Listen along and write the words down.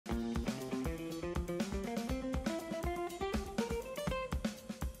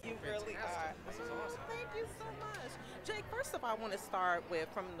I want to start with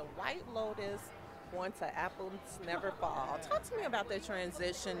from the White Lotus going to Apples Never Fall. Talk to me about that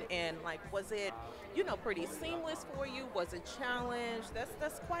transition and like, was it, pretty seamless for you? Was it challenge?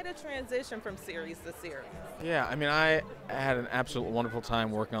 That's quite a transition from series to series. Yeah, I mean, I had an absolute wonderful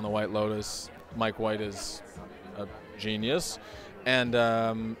time working on the White Lotus. Mike White is a genius, and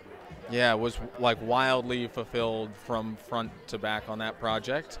was like wildly fulfilled from front to back on that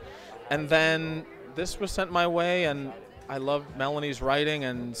project. And then this was sent my way, and I loved Melanie's writing,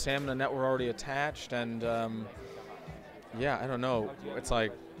 and Sam and Annette were already attached, and I don't know. It's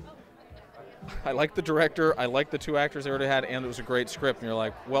like, I like the director, I like the two actors they already had, and it was a great script, and you're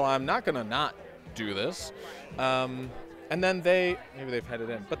like, well, I'm not going to not do this. And then maybe they've headed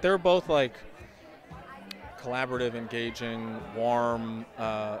in, but they're both like collaborative, engaging, warm,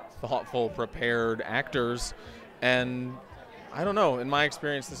 thoughtful, prepared actors, and I don't know, in my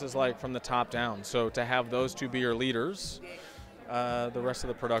experience, this is like from the top down. So to have those two be your leaders, the rest of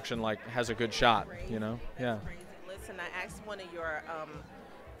the production like has a good shot, Yeah. Listen, I asked one of your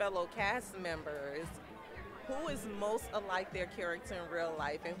fellow cast members who is most alike their character in real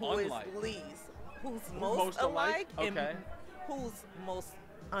life and who is least. Who's most alike and who's most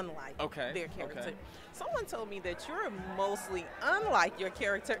unlike their character. Okay. Someone told me that you're mostly unlike your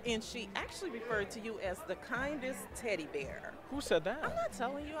character, and she actually referred to you as the kindest teddy bear. Who said that? I'm not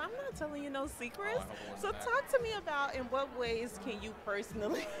telling you no secrets. So talk to me about in what ways can you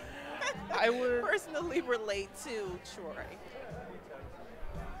personally personally relate to Troy?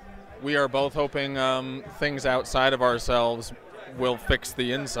 We are both hoping things outside of ourselves will fix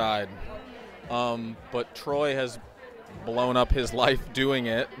the inside. But Troy has blown up his life doing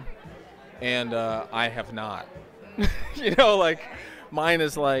it, and I have not. Like mine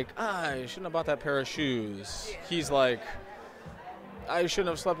is like, I shouldn't have bought that pair of shoes. He's like, I shouldn't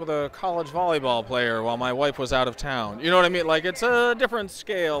have slept with a college volleyball player while my wife was out of town. You know what I mean? Like, it's a different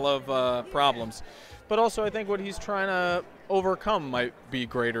scale of problems. But also I think what he's trying to overcome might be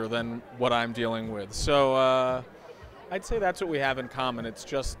greater than what I'm dealing with. So I'd say that's what we have in common. It's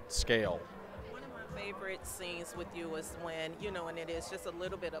just scale. Favorite scenes with you is when, and it is just a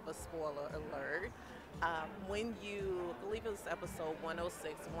little bit of a spoiler alert, when you, I believe it was episode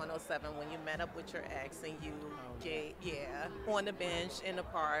 106, 107, when you met up with your ex and you on the bench in the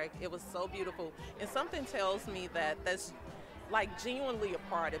park. It was so beautiful. And something tells me that that's like genuinely a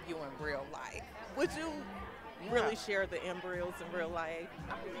part of you in real life. Would you really share the embryos in real life?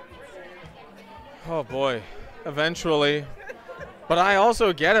 Oh boy, eventually. But I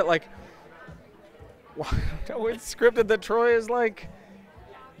also get it, like, it's scripted that Troy is like,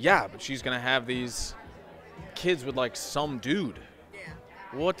 yeah, but she's going to have these kids with like some dude. Yeah.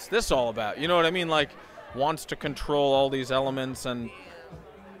 What's this all about? You know what I mean? Like, wants to control all these elements,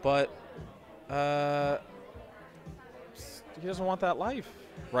 but he doesn't want that life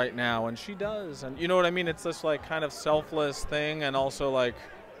right now, and she does. And you know what I mean? It's this like kind of selfless thing, and also like,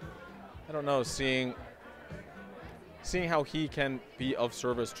 I don't know, seeing how he can be of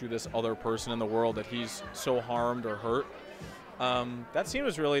service to this other person in the world that he's so harmed or hurt. That scene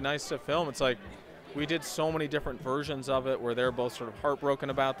was really nice to film. It's like we did so many different versions of it where they're both sort of heartbroken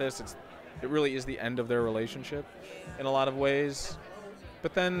about this. It really is the end of their relationship in a lot of ways.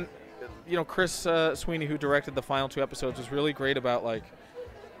 But then, Chris Sweeney, who directed the final 2 episodes, was really great about like,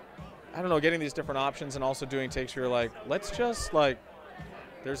 I don't know, getting these different options and also doing takes where you're like, let's just like,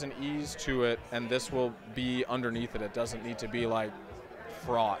 there's an ease to it, and this will be underneath it. It doesn't need to be like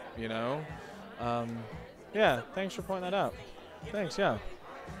fraught, Yeah, thanks for pointing that out. Thanks, yeah.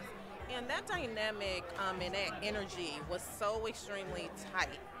 And that dynamic and that energy was so extremely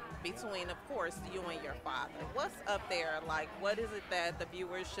tight between, of course, you and your father. What's up there? Like, what is it that the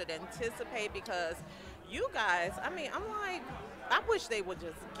viewers should anticipate? Because you guys, I'm like, I wish they would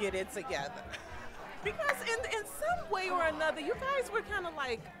just get it together. Because in some way or another, you guys were kind of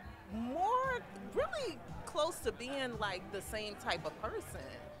like more really close to being like the same type of person.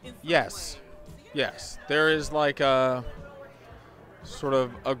 Yes. Yes. There is like a sort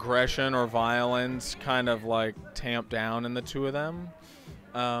of aggression or violence kind of like tamped down in the two of them.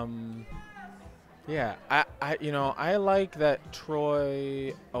 Yeah. I like that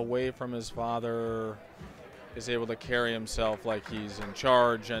Troy, away from his father, is able to carry himself like he's in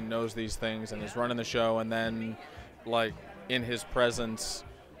charge and knows these things and is running the show, and then like in his presence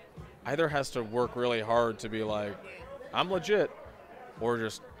either has to work really hard to be like, I'm legit, or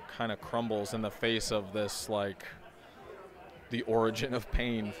just kind of crumbles in the face of this, like the origin of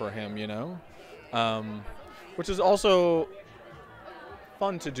pain for him, which is also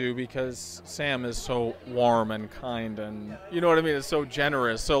fun to do because Sam is so warm and kind, and you know what I mean, it's so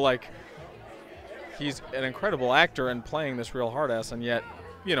generous. So like he's an incredible actor and playing this real hard ass, and yet,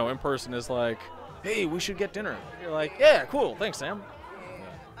 you know, in person is like, hey, we should get dinner. You're like, yeah, cool, thanks, Sam.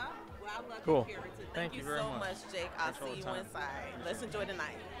 Well, I love Cool. your character. Thank you very so much. much, Jake. I'll Thanks all see the you time. inside. Let's enjoy the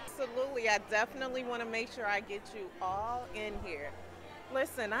night. Absolutely. I definitely want to make sure I get you all in here.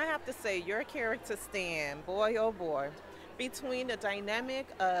 Listen, I have to say, your character, Stan, boy, oh boy, between the dynamic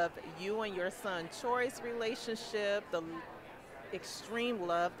of you and your son Troy's relationship, the extreme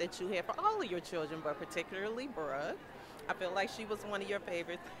love that you have for all of your children, but particularly Brooke, I feel like she was one of your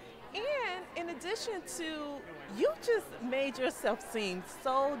favorites. And in addition to, you just made yourself seem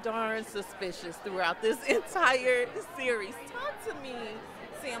so darn suspicious throughout this entire series. Talk to me,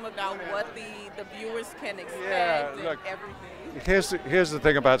 Sam, about what the viewers can expect and look, everything. Here's the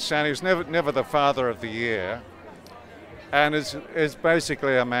thing about Stan. He's never the father of the year, and is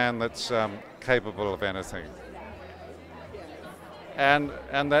basically a man that's capable of anything. And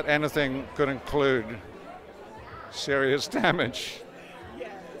that anything could include serious damage.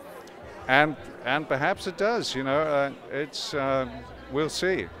 And perhaps it does, you know. We'll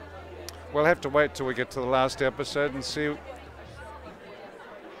see. We'll have to wait till we get to the last episode and see.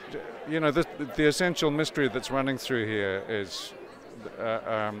 You know, the essential mystery that's running through here is,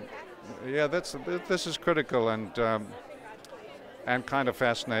 this is critical and kind of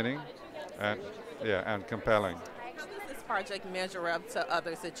fascinating, and compelling. How does this project measure up to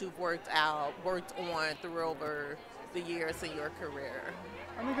others that you've worked on through over the years in your career?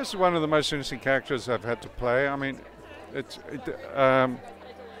 I think this is one of the most interesting characters I've had to play. I mean,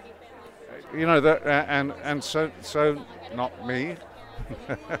 you know, and so not me.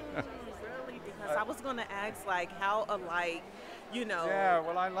 Really? Because I was going to ask, like, how alike, you know. Yeah,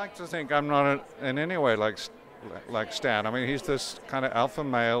 well, I like to think I'm not in any way like Stan. I mean, he's this kind of alpha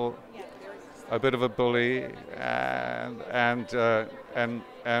male, a bit of a bully, and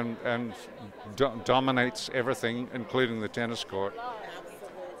dominates everything, including the tennis court.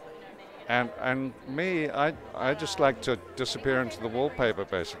 And me, I just like to disappear into the wallpaper,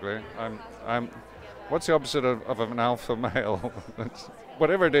 basically. I'm what's the opposite of an alpha male?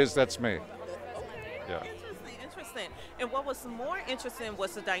 Whatever it is, that's me. Yeah. Interesting. And what was more interesting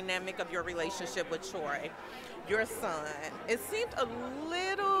was the dynamic of your relationship with Troy, your son. It seemed a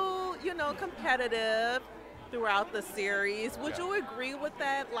little, you know, competitive throughout the series. Would you agree with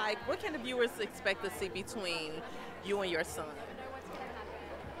that? Like, what can the viewers expect to see between you and your son?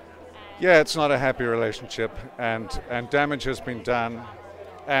 Yeah, it's not a happy relationship, and damage has been done,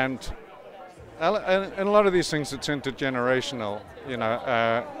 and a lot of these things, it's intergenerational. You know,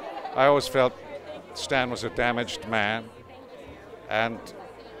 I always felt Stan was a damaged man, and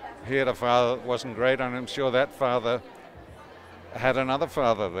he had a father that wasn't great, and I'm sure that father had another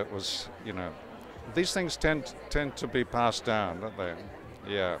father that was, you know, these things tend to be passed down, don't they?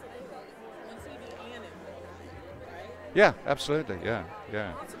 Yeah. Yeah, absolutely. Yeah.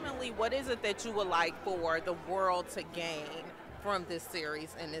 Ultimately, what is it that you would like for the world to gain from this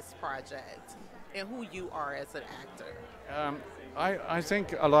series and this project, and who you are as an actor? I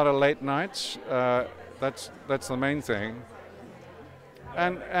think a lot of late nights. That's the main thing,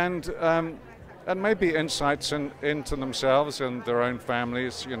 and maybe insights into themselves and their own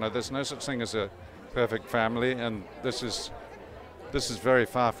families. You know, there's no such thing as a perfect family, and this is very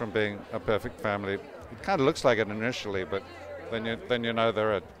far from being a perfect family. It kind of looks like it initially, but then you know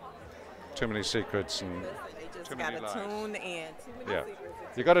there are too many secrets and too many lies. Tune in. Yeah,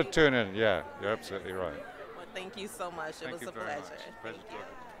 you got to tune in. Yeah, you're absolutely right. Well, thank you so much. It was a pleasure. Pleasure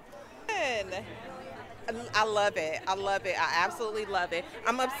And I love it. I absolutely love it.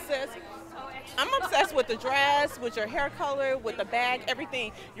 I'm obsessed with the dress, with your hair color, with the bag,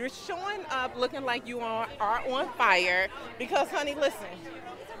 everything. You're showing up looking like you are on fire because, honey, listen,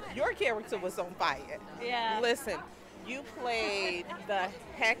 your character was on fire. Yeah. Listen, you played the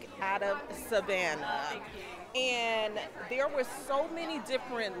heck out of Savannah. And there were so many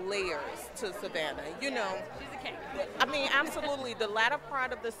different layers to Savannah, you know. She's a king. I mean, absolutely. The latter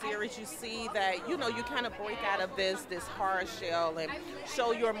part of the series, you see that, you know, you kind of break out of this hard shell and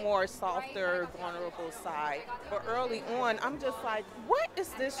show your more softer, vulnerable side. But early on, I'm just like, what is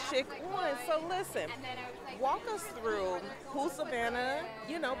this chick on? So listen, walk us through who Savannah,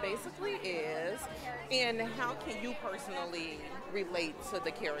 you know, basically is, and how can you personally relate to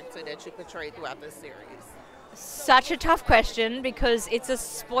the character that you portrayed throughout this series? Such a tough question because it's a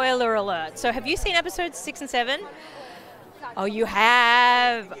spoiler alert. So have you seen episodes 6 and 7? Oh, you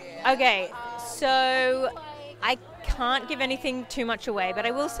have? Okay, so I can't give anything too much away, but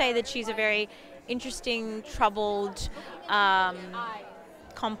I will say that she's a very interesting, troubled,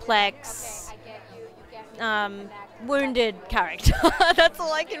 complex, wounded character. That's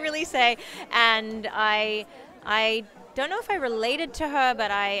all I can really say. And I don't know if I related to her,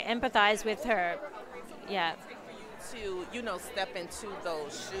 but I empathize with her. Yeah. To, step into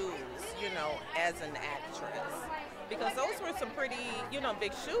those shoes, as an actress. Because those were some pretty,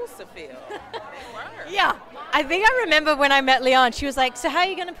 big shoes to fill. They were. Yeah. I think I remember when I met Leon, she was like, so how are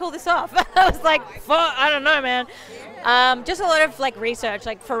you going to pull this off? I was like, I don't know, man. Just a lot of like research,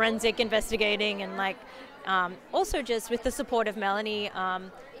 like forensic investigating, and like also just with the support of Melanie,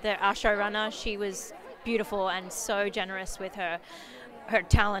 our showrunner. She was beautiful and so generous with her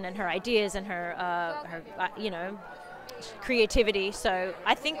talent and her ideas and her creativity. So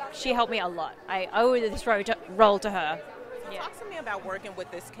I think she helped me a lot. I owe this role to her. Yeah. Talk to me about working with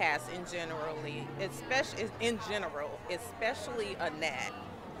this cast especially Annette,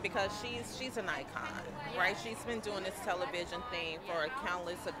 because she's an icon, right? She's been doing this television thing for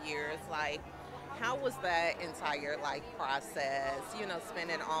countless of years. Like, how was that entire process?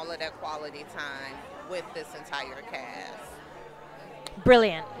 Spending all of that quality time with this entire cast.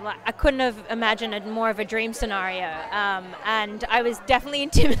 Brilliant. I couldn't have imagined more of a dream scenario. And I was definitely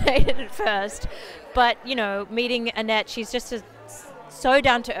intimidated at first. But, meeting Annette, she's just so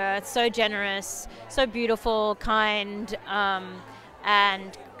down to earth, so generous, so beautiful, kind, and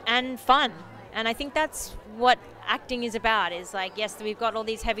fun. And I think that's what acting is about, is yes, we've got all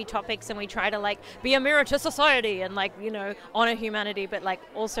these heavy topics and we try to be a mirror to society and honor humanity, but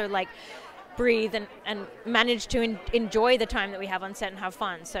also breathe and manage to enjoy the time that we have on set and have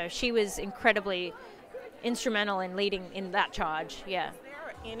fun. So she was incredibly instrumental in leading in that charge. Yeah. Is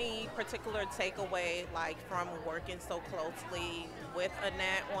there any particular takeaway from working so closely with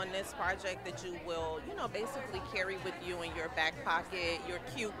Annette on this project that you will, basically carry with you in your back pocket, your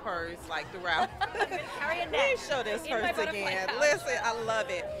cute purse, throughout? Carry Annette. Please show this purse again. Listen, I love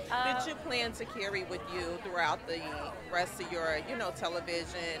it. Did you plan to carry with you throughout the rest of your,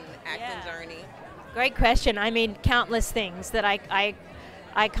 television acting journey? Great question. I mean, countless things that I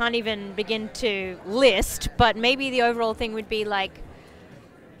can't even begin to list, but maybe the overall thing would be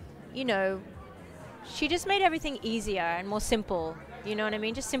she just made everything easier and more simple. You know what I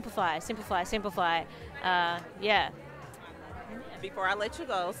mean? Just simplify. Yeah. Before I let you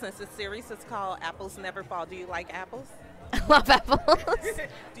go, since the series is called Apples Never Fall, do you like apples? I love apples.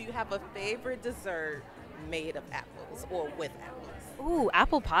 Do you have a favorite dessert made of apples or with apples? Ooh,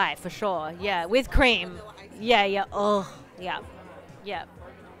 apple pie for sure. Yeah, with cream. Yeah. Oh, yeah.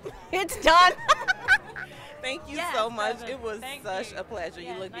 It's done. Thank you so much. It was such a pleasure.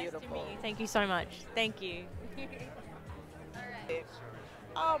 You look nice beautiful. To meet you. Thank you so much. Thank you.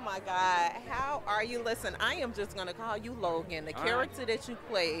 Oh my God, how are you? Listen, I am just going to call you Logan, the character that you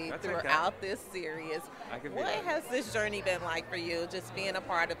played throughout this series. What has this journey been like for you, just being a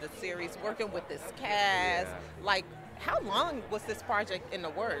part of the series, working with this cast? How long was this project in the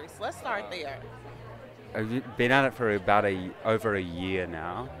works? Let's start there. I've been at it for about over a year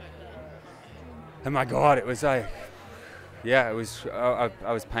now. Oh my God, it was it was,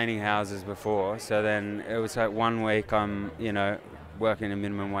 I was painting houses before, so then it was 1 week I'm, working a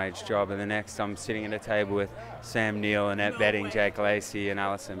minimum wage job, and the next I'm sitting at a table with Sam Neill, Annette Bedding, Jake Lacy, and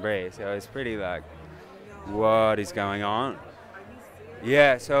Alison Brie. So it was pretty what is going on?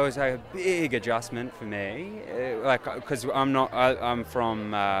 Yeah, so it was a big adjustment for me, because I'm from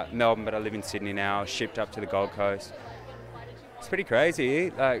Melbourne, but I live in Sydney now, shipped up to the Gold Coast. It's pretty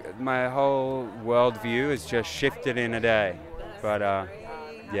crazy, my whole worldview has just shifted in a day, but I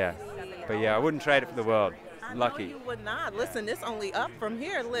wouldn't trade it for the world. Lucky. No, you would not. Listen, it's only up from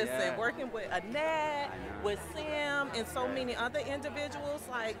here. Listen, working with Annette, with Sam, and so many other individuals,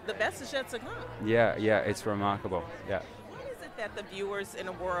 the best is yet to come. Yeah, it's remarkable, yeah. What is it that the viewers in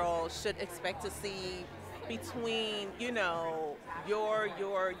the world should expect to see between, between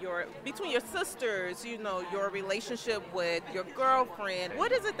your sisters, your relationship with your girlfriend?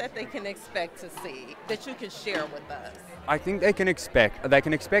 What is it that they can expect to see that you can share with us? I think they can expect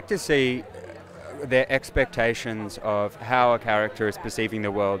to see their expectations of how a character is perceiving the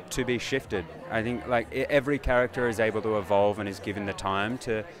world to be shifted. I think every character is able to evolve and is given the time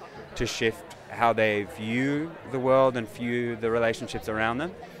to shift how they view the world and view the relationships around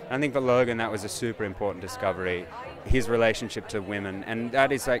them. And I think for Logan that was a super important discovery, his relationship to women, and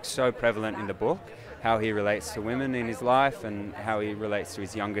that is so prevalent in the book, how he relates to women in his life and how he relates to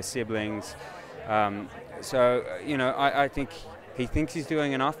his younger siblings. I think he thinks he's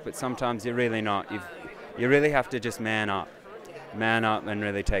doing enough, but sometimes you're really not. You really have to just man up and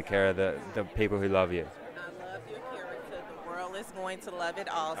really take care of the people who love you. I love your character. The world is going to love it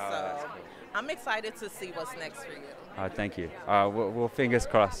also. I'm excited to see what's next for you. Thank you. We'll fingers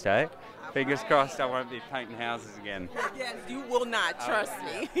crossed, eh? Fingers crossed I won't be painting houses again. Yes, you will not, trust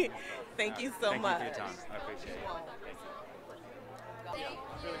me. Thank you so much. Thank you for your time. I appreciate it.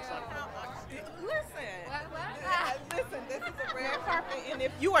 Listen, this is a red carpet, and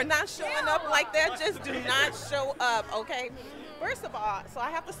if you are not showing up like that, just do not show up, okay? First of all, so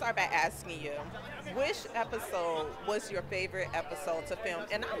I have to start by asking you, which episode was your favorite episode to film?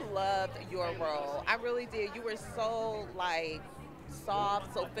 And I loved your role. I really did. You were so, like,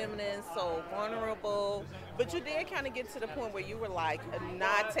 soft, so feminine, so vulnerable, but you did kind of get to the point where you were like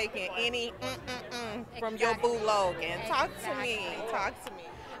not taking any from your boo Logan. Talk to me.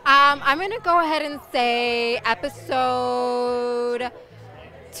 I'm going to go ahead and say episode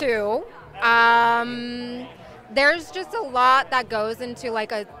 2. There's just a lot that goes into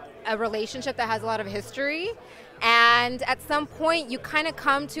like a relationship that has a lot of history, and at some point you kind of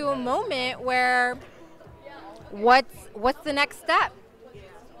come to a moment where what's the next step?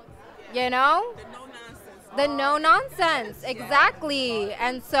 You know? The no nonsense. Exactly.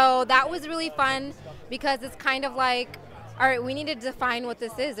 And so that was really fun because it's kind of like, all right, we need to define what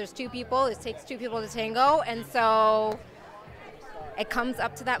this is. There's 2 people. It takes 2 people to tango. And so it comes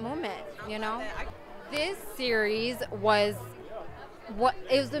up to that moment, you know? This series was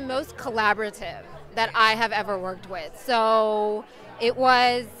the most collaborative that I have ever worked with. So it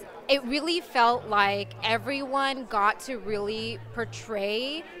really felt like everyone got to really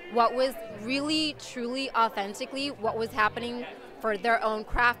portray what was really, truly, authentically what was happening for their own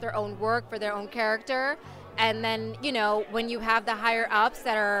craft, their own work, for their own character. And then, you know, when you have the higher ups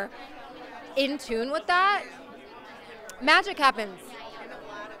that are in tune with that, magic happens.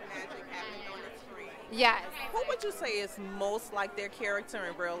 Yes. Who would you say is most like their character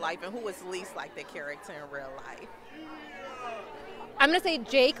in real life, and who is least like their character in real life? I'm going to say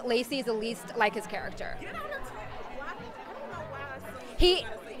Jake Lacy is the least like his character. He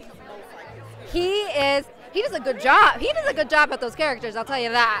does a good job. He does a good job at those characters, I'll tell you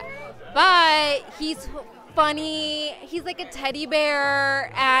that. But he's funny. He's like a teddy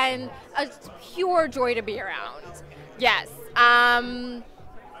bear and a pure joy to be around. Yes.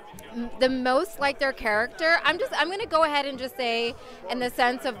 The most like their character, I'm going to go ahead and just say in the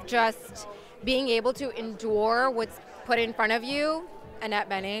sense of just being able to endure what's put in front of you. Annette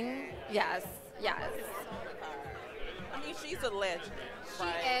Bening. Yes. I mean, she's a legend. She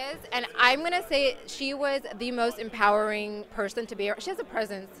is, and I'm going to say she was the most empowering person to be around. She has a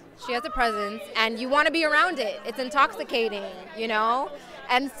presence, and you want to be around it. It's intoxicating, you know?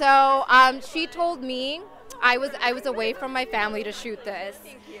 And so she told me, I was away from my family to shoot this,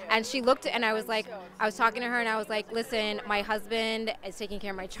 and she looked, and I was talking to her, and I was like, listen, my husband is taking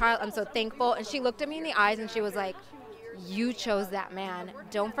care of my child. I'm so thankful. And she looked at me in the eyes, and she was like, you chose that man.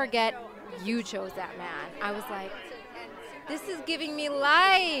 Don't forget, you chose that man. I was like, this is giving me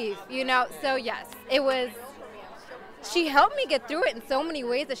life, you know? So yes, it was, she helped me get through it in so many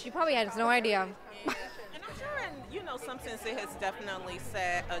ways that she probably had no idea. And I'm sure in, some sense it has definitely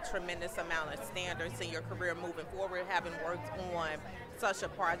set a tremendous amount of standards in your career moving forward, having worked on such a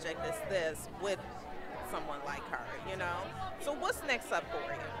project as this with someone like her, you know? So what's next up for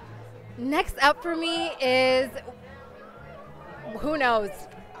you? Next up for me is, who knows?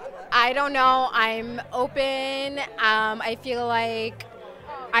 I don't know. I'm open. I feel like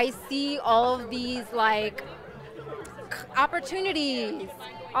I see all of these like opportunities,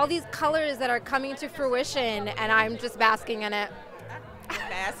 all these colors that are coming to fruition, and I'm just basking in it.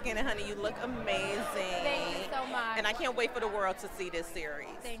 Basking in, honey, you look amazing. Thank you so much. And I can't wait for the world to see this series.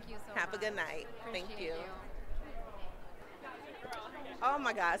 Thank you so much. Have a good night. Thank you. Oh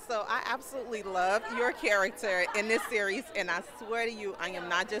my God, so I absolutely love your character in this series, and I swear to you, I am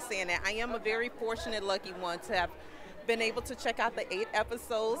not just saying that. I am a very fortunate, lucky one to have been able to check out the 8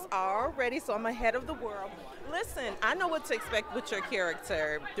 episodes already, so I'm ahead of the world. Listen, I know what to expect with your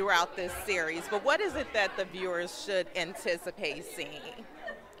character throughout this series, but what is it that the viewers should anticipate seeing?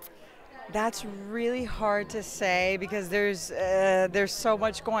 That's really hard to say because there's so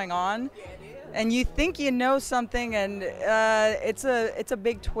much going on. And you think you know something, and it's a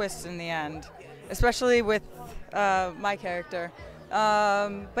big twist in the end, especially with my character.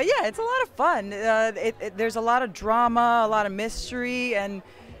 But yeah, it's a lot of fun. There's a lot of drama, a lot of mystery, and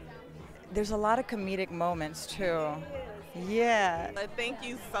there's a lot of comedic moments too. Yeah. Thank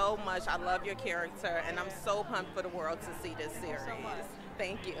you so much. I love your character, and I'm so pumped for the world to see this series.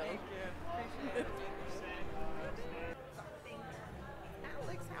 Thank you.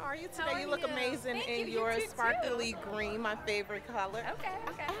 Alex, how are you today? You look amazing in your sparkly green, my favorite color. Okay.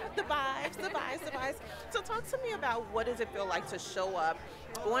 The vibes. So talk to me about what does it feel like to show up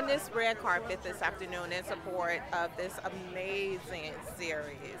on this red carpet this afternoon in support of this amazing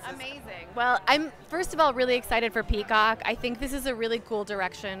series. Amazing. Well, I'm first of all really excited for Peacock. I think this is a really cool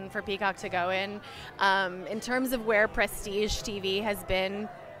direction for Peacock to go in terms of where prestige TV has been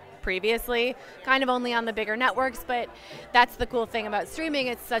previously, kind of only on the bigger networks, but that's the cool thing about streaming.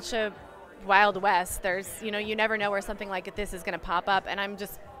 It's such a wild west. There's, you never know where something like this is going to pop up, and I'm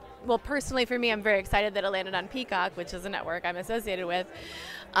just, well, personally for me, I'm very excited that it landed on Peacock, which is a network I'm associated with.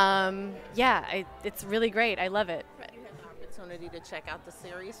 It's really great. I love it. Opportunity to check out the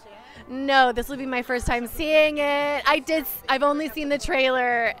series yet? No, this will be my first time seeing it. I've only seen the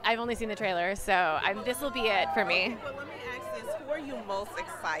trailer. So this will be it for me. Well, let me ask this: who are you most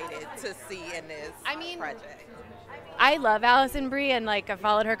excited to see in this project? I love Alison Brie, and I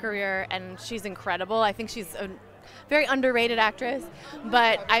followed her career, and she's incredible. I think she's a very underrated actress,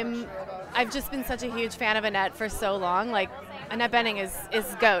 but I've just been such a huge fan of Annette for so long. Annette Bening is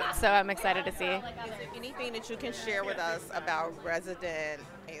GOAT, so I'm excited to see. Is there anything that you can share with us about Resident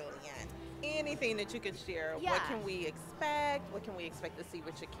Alien? Anything that you could share? Yeah. What can we expect? What can we expect to see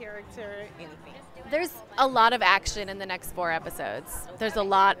with your character? Anything? There's a lot of action in the next 4 episodes. There's a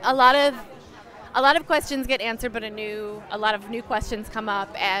lot of questions get answered, but a lot of new questions come up,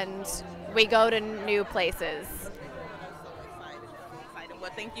 and we go to new places.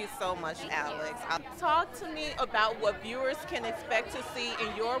 Well, thank you so much, Alex. Talk to me about what viewers can expect to see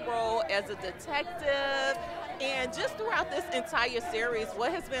in your role as a detective, and just throughout this entire series,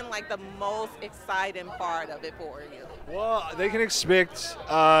 what has been the most exciting part of it for you? Well, they can expect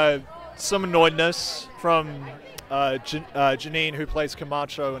some annoyedness from Janine, who plays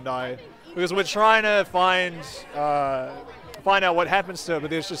Camacho, and I, because we're trying to find out what happens to her,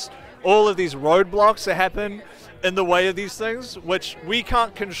 but there's just all of these roadblocks that happen in the way of these things, which we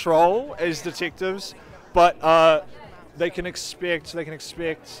can't control as detectives, but they can expect a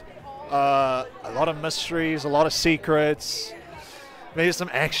lot of mysteries, a lot of secrets, maybe some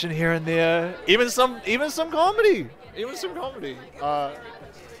action here and there, even some comedy, right?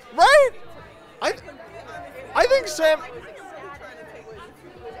 I think Sam.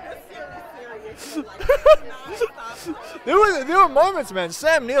 There were moments, man.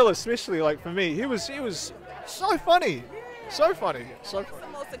 Sam Neill, especially, for me, he was so funny. What's the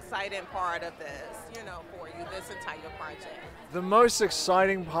most exciting part of this, for you, this entire project? The most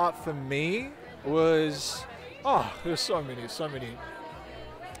exciting part for me was, there's so many.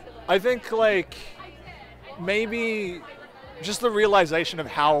 I think, maybe just the realization of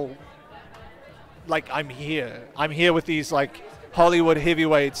how, I'm here with these, Hollywood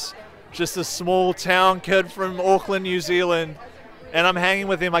heavyweights, just a small town kid from Auckland, New Zealand, and I'm hanging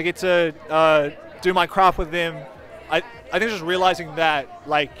with them. I get to do my craft with them. I think just realizing that,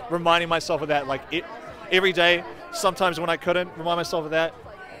 reminding myself of that, every day, sometimes when I couldn't remind myself of that,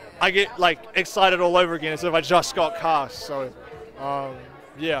 I get, excited all over again as if I just got cast. So,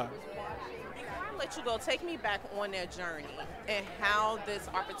 yeah. Before I let you go, take me back on that journey and how this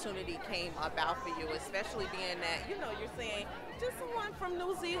opportunity came about for you, especially being that, you're saying, just someone from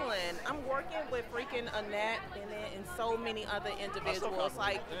New Zealand. I'm working with freaking Annette and so many other individuals.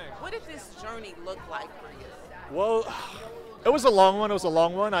 What did this journey look like for you? Well, it was a long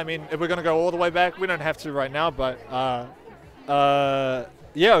one. I mean, if we're going to go all the way back, we don't have to right now, but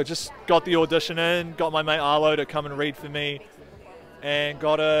just got the audition in, got my mate Arlo to come and read for me, and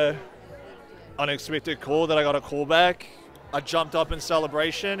got a unexpected call that I got a call back. I jumped up in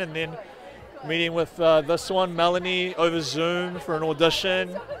celebration, and then meeting with this one, Melanie, over Zoom for an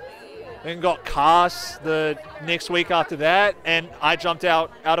audition, then got cast the next week after that, and I jumped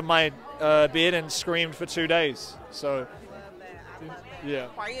out of my bed and screamed for 2 days. So, yeah.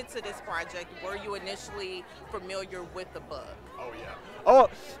 Prior to this project, were you initially familiar with the book? Oh, yeah.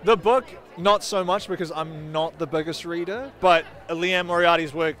 Oh, the book, not so much, because I'm not the biggest reader, but Liam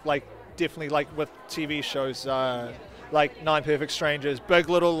Moriarty's work, definitely, with TV shows, 9 Perfect Strangers, Big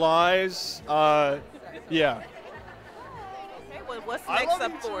Little Lies, yeah. Okay, well, what's next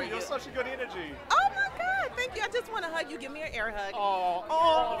up for you? You're such a good energy. Oh my God, thank you. I just want to hug you. Give me an air hug. Oh.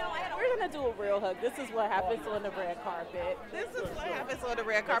 We're going to do a real hug. This is what happens on the red carpet.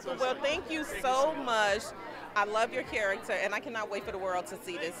 Well, thank you so much. I love your character, and I cannot wait for the world to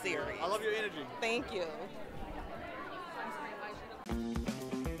see this series. I love your energy. Thank you.